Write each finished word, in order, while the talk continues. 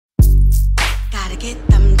get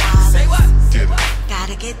them dollars. Say what? Get it.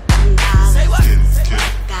 Gotta get them dollars. Say what? Get it. Get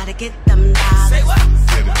it. Gotta get them dollars. Say what?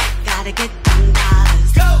 Get it. Gotta get them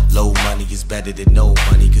dollars. Go. Low money is better than no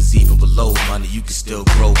money, cause even below money you can still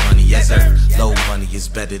grow money, yes sir. Low money is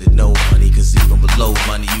better than no money, cause even below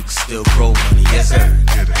money you can still grow money, yes sir.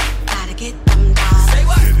 Get it. Gotta get them dollars. Say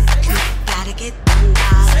what? Get it. Get it. Gotta get them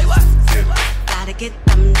dollars. Say what? Get it. Gotta get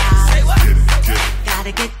them dollars. Say what? Get it. Get it.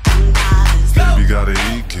 Gotta get them dollars. Baby, gotta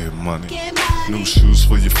eat, get money. Get money. New shoes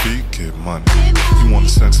for your feet, get money. Get money. You want a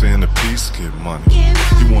sensei and a piece, get money. Get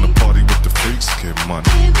money. You wanna party with the freaks, get money.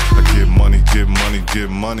 Get I get money, get money, get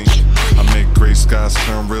money. I make gray skies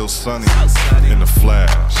turn real sunny. In a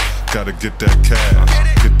flash, gotta get that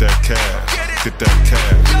cash, get that cash, get that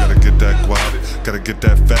cash. Gotta get that guap, gotta get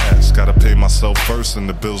that fast. Gotta pay myself first and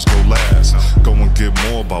the bills go last. Go and get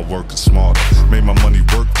more by working smarter. Made my money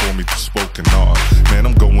work for me through spoken art. Man,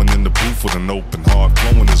 I'm going in the booth with an open heart.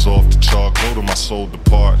 Glowing is off the chart, glow to my soul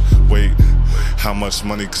depart. Wait, how much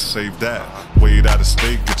money could save that? Wait out of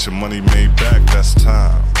state, get your money made back, that's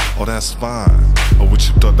time. Oh, that's fine. Oh, what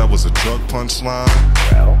you thought that was a drug punchline?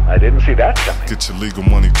 Well, I didn't see that coming. Get your legal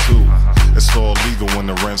money too. It's all legal when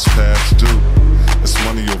the rent's past due. It's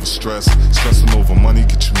money over stress. Stressing over money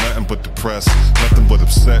get you nothing but depressed. Nothing but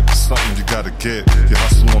upset. It's something you gotta get. You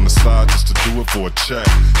hustle on the side just to do it for a check.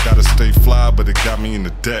 Gotta stay fly, but it got me in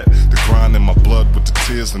the debt. The grind in my blood with the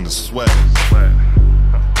tears and the sweat.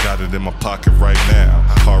 Got it in my pocket right now.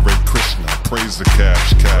 Hare Krishna, praise the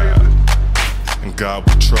cash cow. And God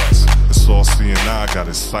we trust. It's all seeing I got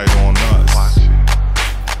his sight on us.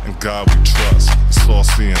 And God we trust. It's all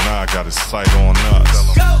seeing I got his sight on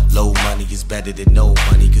us. Low money is better than no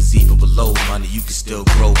money, cause even below money you can still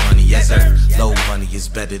grow money, yes sir. Low money is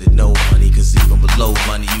better than no money, cause even below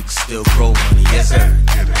money you can still grow money, yes sir.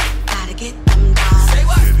 Get it. Gotta get them dollars. Say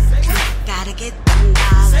what? Get it. Get it. Gotta get them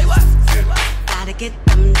dollars. Say what? Get it. Gotta get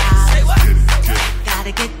them dollars. Say what? Get it. Get it.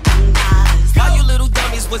 Gotta get them dollars. All you little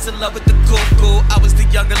dummies was in love with the cuckoo. I was the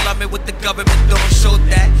younger lummy with the government don't show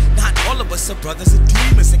that. Not all of us are brothers and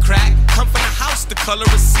demons and crack. Come from the house, the color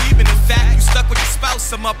of semen. In fact, you stuck with your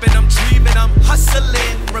spouse, I'm up and I'm dreaming. I'm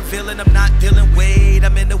hustling, revealing I'm not dealing weight.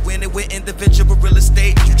 I'm in the winning with individual real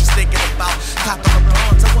estate. You just thinking about top of the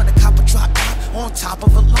lawns. I want a copper drop top on top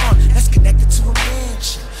of a lawn that's connected to a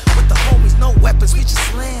mansion. With the homies, no weapons, we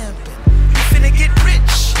just lamping. You finna get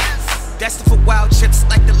rich. Destined for wild chips,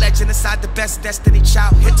 like the legend inside the best Destiny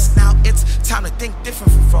Child hips. Now it's time to think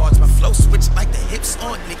different from frauds. My flow switched like the hips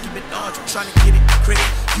on Nicki Minaj. I'm trying to get it critic.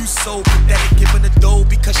 You so pathetic, giving the dough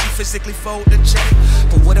because she physically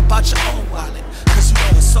photogenic. But what about your own wallet? Cause you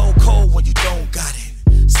know it's so cold when you don't got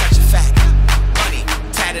it. Such a fact. Money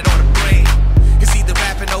tatted on the brain. It's either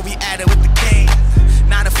rapping or we add it with the game.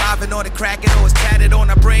 9 to 5 and all the cracking, or it's tatted on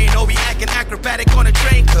our brain, or we acting acrobatic on a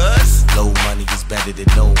train, cuz Low money is better than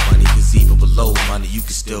no money, cause even below money you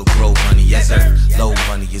can still grow money, yes sir. Low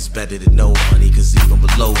money is better than no money, cause even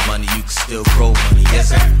below money you can still grow money, yes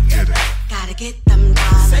sir. Get it. Gotta get them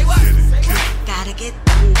dollars. say what? Get it. Get it. Gotta get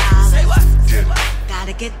them dollars. Say what? Get it.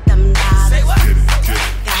 Gotta get them dollars. Say what? Get it. Get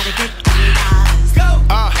it. Gotta get them dollars. Go!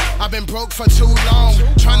 I've been broke for too long.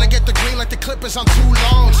 Trying to get the green like the Clippers on 2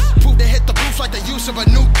 lawns. Prove to hit the booth like the use of a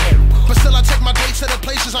nuke. But still I take my dates to the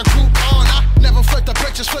places on Groupon. I never flip the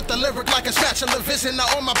pictures, flip the lyric like a spatula. Visit now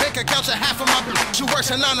on my bank accounts and half of my she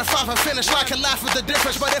works a 9 to 5 and finish. I can laugh at the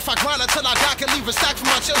difference. But if I grind until I die, I can leave a stack for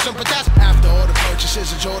my children. But that's after all the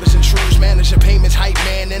purchases of Jordans and Trues. Managing payments, hype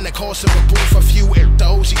man, and the cost of a booth. A few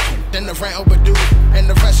those, then the rent overdue. And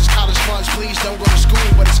the rest is college funds, please don't go to school.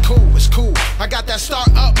 But it's cool, it's cool. I got that start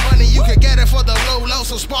up money, you can get it for the low,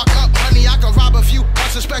 so spark up honey. I can rob a few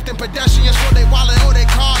unsuspecting pedestrians for they wallet or they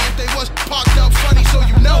car if they was parked up funny, so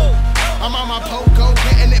you know I'm on my pogo,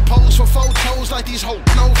 getting it posed for photos like these hope.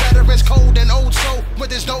 No veterans, cold and old soul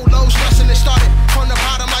with his no low stressing. It started from the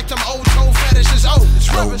bottom like them old toe fetishes. Oh, it's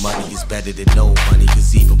Low rivers. money is better than no money,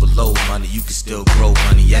 cause even below money you can still grow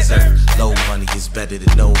money, yes sir. Low money is better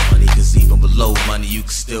than no money, cause even below money you can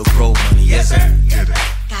still grow money, yes sir. Get it.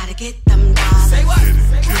 Gotta get them dollars. Say what? Get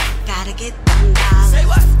it. Get it. Gotta get them dollars. Say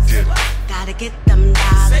what? Get it. Gotta get them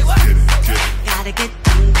dollars. Say what? Get it. Get it. Gotta get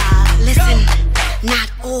them dollars. Listen,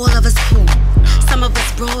 not all of us cool. Some of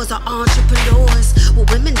us bros are entrepreneurs. Well,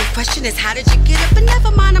 women, the question is, how did you get up? But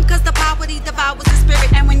never mind them, cause the poverty devours the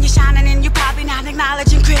spirit. And when you're shining and you're probably not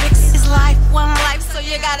acknowledging critics. It's life, one life, so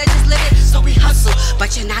you gotta just live it. So we hustle,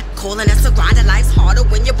 but you're not calling us a grinder. Life's harder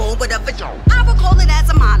when you're born with a vagina. I would call it as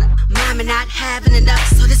a minor. Mama not having enough,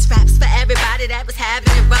 so this rap's for everybody that was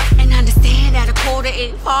having it rough. And understand that a quarter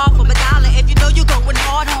ain't far from a dollar. If you know you're going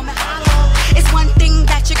hard, homie, holla. It's one thing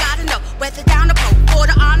that you gotta know, whether down the pro or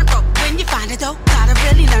the honor bro. When you find it though, gotta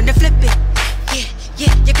really learn to flip it. Yeah.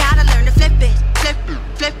 Yeah, you gotta learn to flip it, flip it,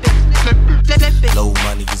 flip it, flip it, flip it. Low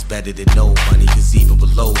money is better than no money, cause even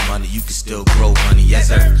below money you can still grow money, yes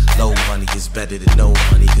sir. Low money is better than no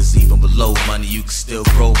money, cause even below money you can still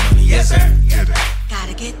grow money, yes sir. Get it.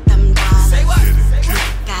 Gotta get them dollars. Say what? Get it. Get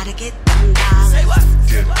it. Gotta get them dollars. Say what?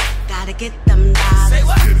 Get it. Gotta get them dollars. Say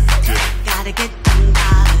what? Get it. Get it. Gotta get them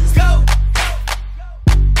dollars.